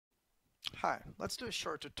Hi, let's do a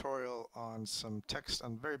short tutorial on some text,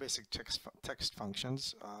 on very basic text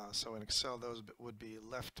functions. So in Excel, those would be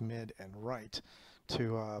left, mid, and right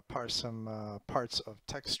to parse some parts of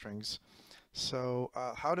text strings. So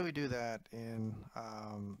how do we do that in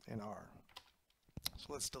R? So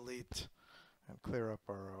let's delete and clear up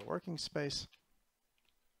our working space.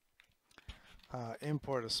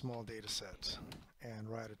 Import a small data set and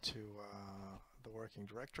write it to the working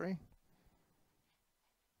directory.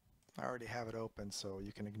 I already have it open, so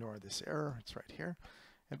you can ignore this error. It's right here.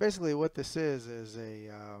 And basically what this is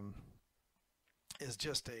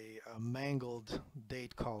just a mangled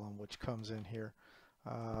date column which comes in here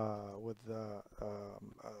with a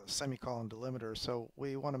semicolon delimiter. So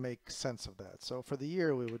we want to make sense of that. So for the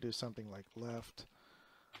year we would do something like left,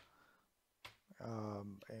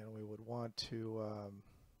 and we would want to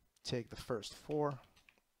take the first 4,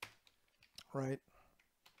 right?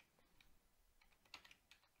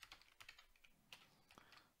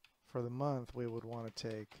 For the month, we would want to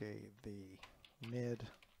take the mid,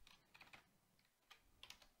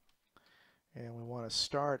 and we want to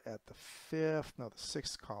start at the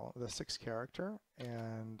sixth column, the sixth character,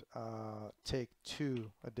 and take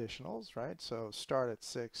 2 additionals, right? So start at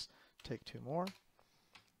 6, take 2 more.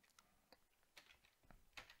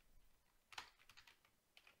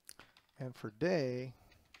 And for day,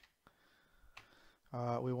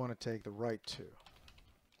 we want to take the right 2.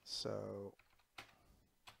 So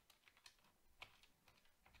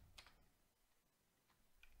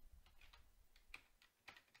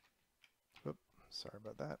sorry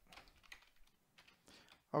about that.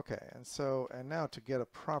 Okay, and now to get a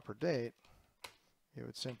proper date, you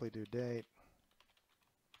would simply do date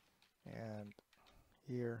and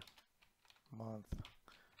year, month,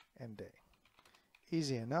 and day.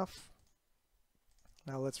 Easy enough.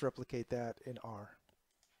 Now let's replicate that in R.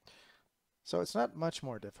 So it's not much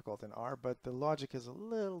more difficult in R, but the logic is a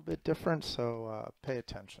little bit different, so pay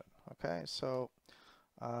attention. Okay, so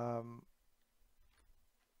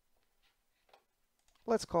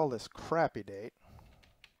let's call this crappy date.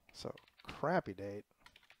 So crappy date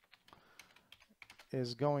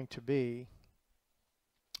is going to be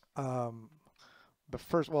the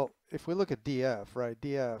first, well, if we look at DF, right,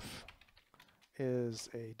 DF is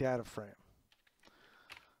a data frame.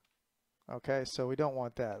 Okay, so we don't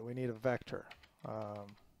want that. We need a vector.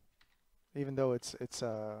 Even though it's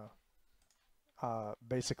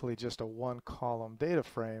basically just a 1-column data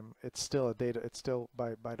frame, it's still a data. It's still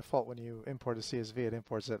by default when you import a CSV, it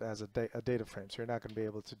imports it as a data frame. So you're not going to be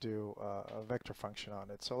able to do a vector function on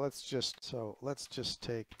it. So let's just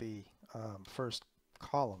take the first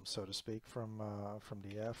column, so to speak, from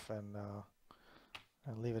DF and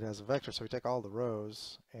leave it as a vector. So we take all the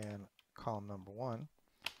rows and column number 1.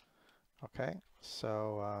 Okay,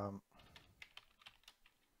 so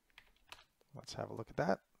let's have a look at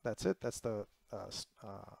that. That's it. That's the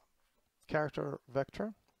character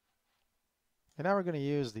vector. And now we're going to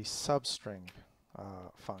use the substring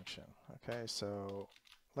function. Okay, so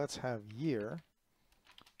let's have year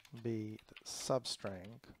be the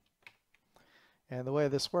substring. And the way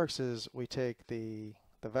this works is we take the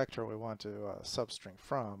vector we want to substring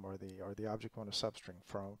from, or the object we want to substring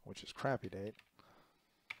from, which is crappy date.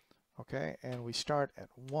 Okay, and we start at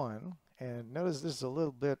 1. And notice this is a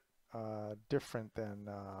little bit different than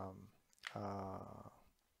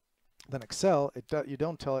Excel. You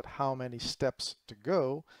don't tell it how many steps to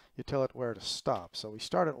go, you tell it where to stop. So we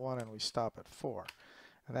start at 1 and we stop at 4.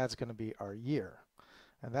 And that's going to be our year.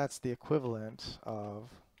 And that's the equivalent of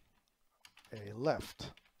a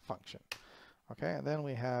left function. Okay, and then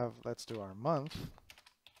we have, let's do our month.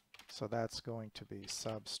 So that's going to be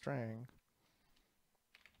substring,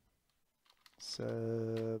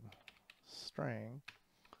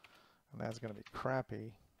 and that's going to be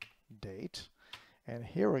crappy date. And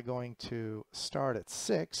here we're going to start at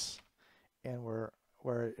 6, and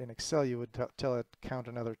where in Excel you would tell it count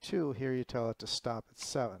another 2, here you tell it to stop at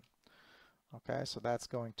 7. Okay, so that's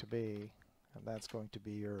going to be, and that's going to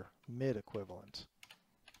be your mid equivalent.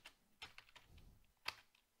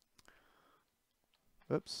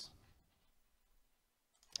 Oops.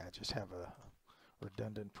 I just have a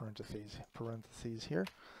redundant parentheses here.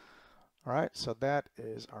 All right, so that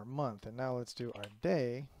is our month, and now let's do our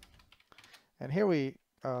day. And here we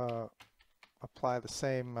apply the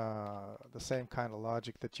same kind of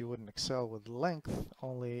logic that you would in Excel with length.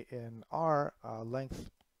 Only in R,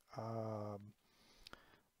 length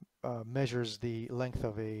measures the length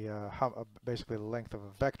of basically the length of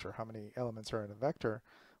a vector, how many elements are in a vector,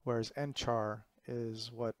 whereas nchar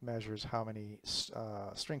is what measures how many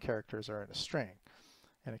string characters are in a string,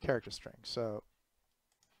 in a character string. So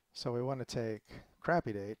we want to take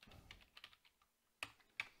crappy date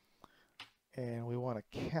and we want to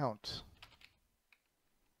count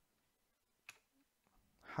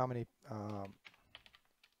how many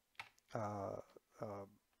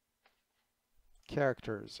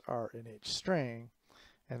characters are in each string,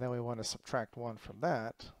 and then we want to subtract 1 from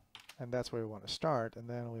that, and that's where we want to start, and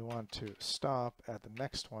then we want to stop at the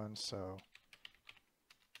next one. So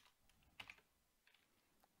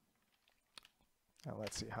now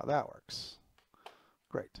let's see how that works.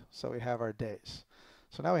 Great. So we have our days.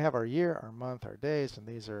 So now we have our year, our month, our days, and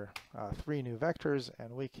these are 3 new vectors,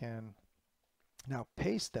 and we can now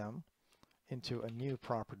paste them into a new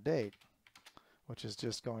proper date, which is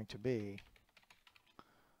just going to be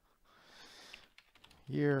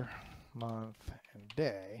year, month, and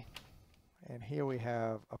day. And here we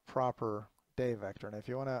have a proper day vector. And if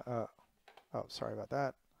you want to, oh, sorry about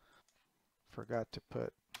that. Forgot to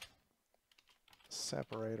put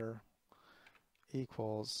separator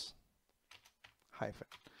equals hyphen.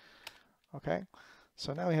 Okay,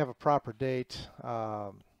 so now we have a proper date,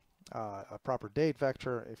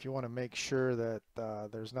 vector. If you want to make sure that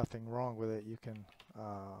there's nothing wrong with it, you can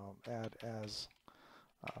add as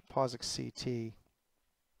POSIX CT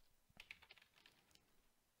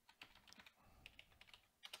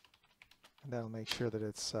and that'll make sure that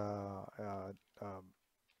it's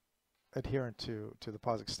adherent to the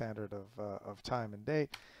POSIX standard of time and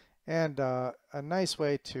date. And a nice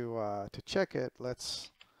way to check it,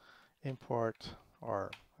 let's import,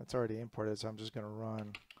 or it's already imported, so I'm just going to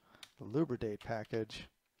run the lubridate package,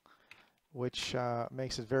 which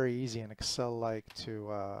makes it very easy in Excel-like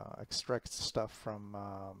to extract stuff from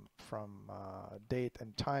date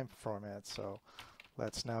and time format. So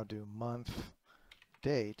let's now do month,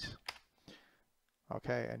 date.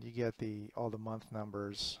 Okay, and you get all the month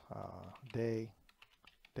numbers, day,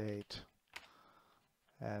 date,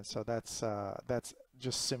 and so that's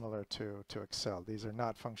just similar to Excel. These are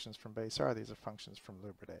not functions from base R; these are functions from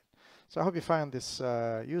lubridate. So I hope you find this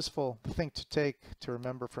useful. The thing to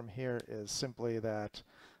remember from here is simply that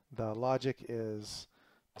the logic is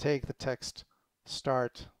take the text,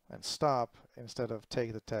 start, and stop instead of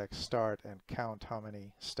take the text, start, and count how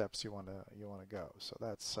many steps you want to go. So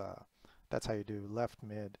that's how you do left,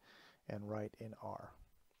 mid, and right in R.